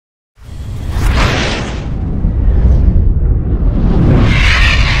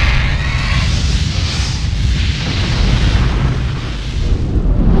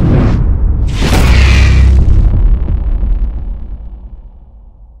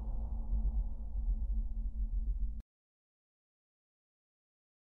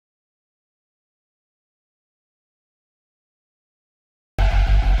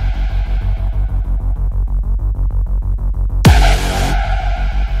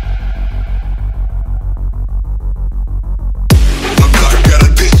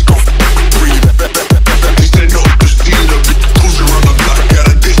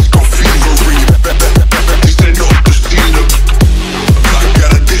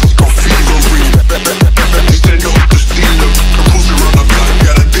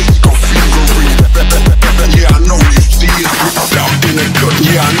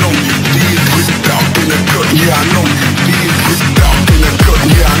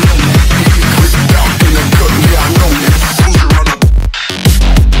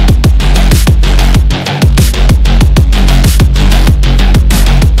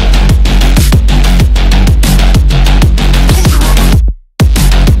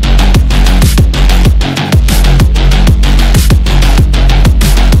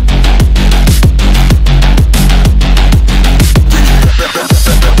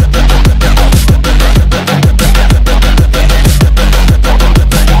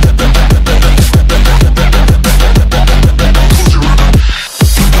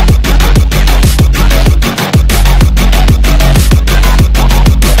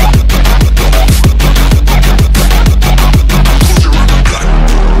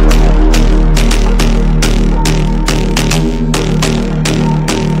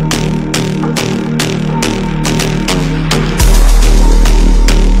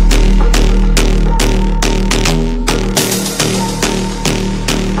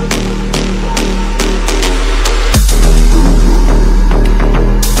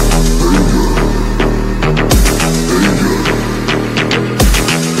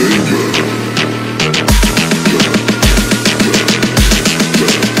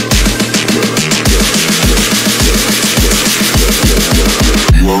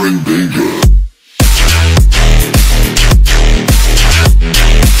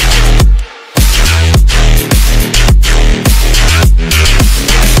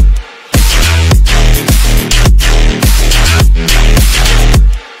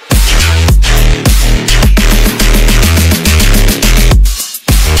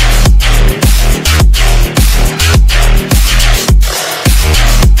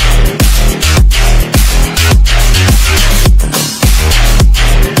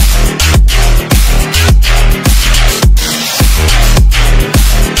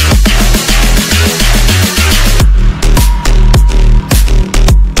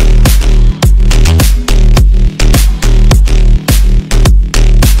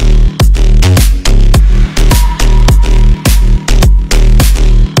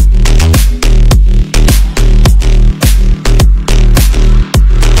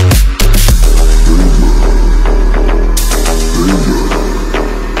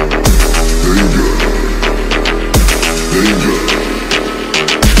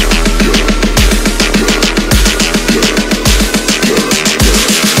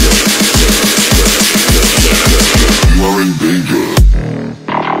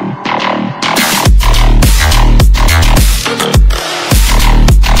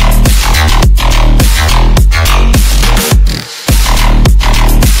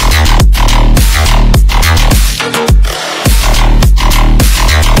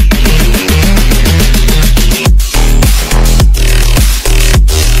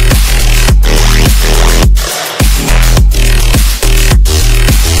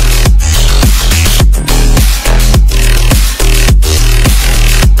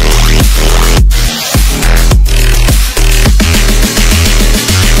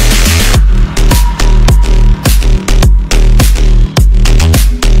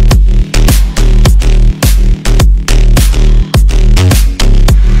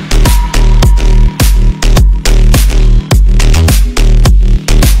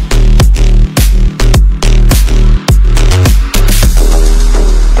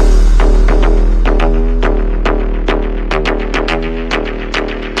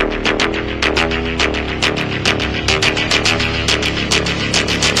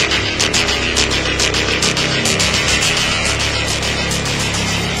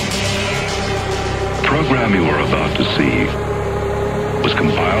program you are about to see was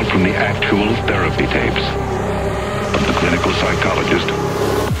compiled from the actual therapy tapes of the clinical psychologist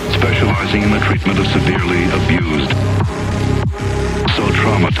specializing in the treatment of severely abused, so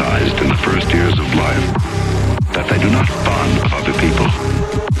traumatized in the first years of life that they do not bond with other people.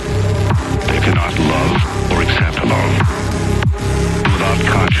 They cannot love or accept love. Without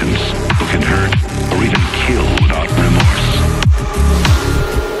conscience, who can hurt or even kill without remorse.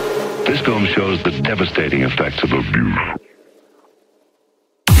 This film shows the devastating effects of abuse.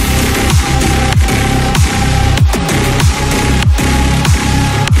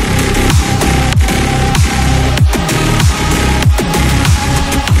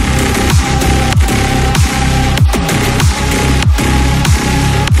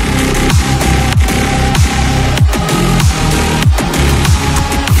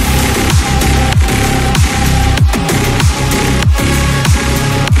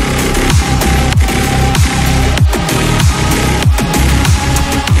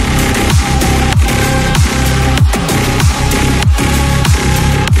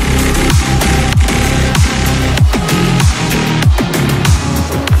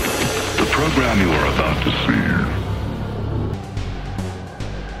 The program you are about to see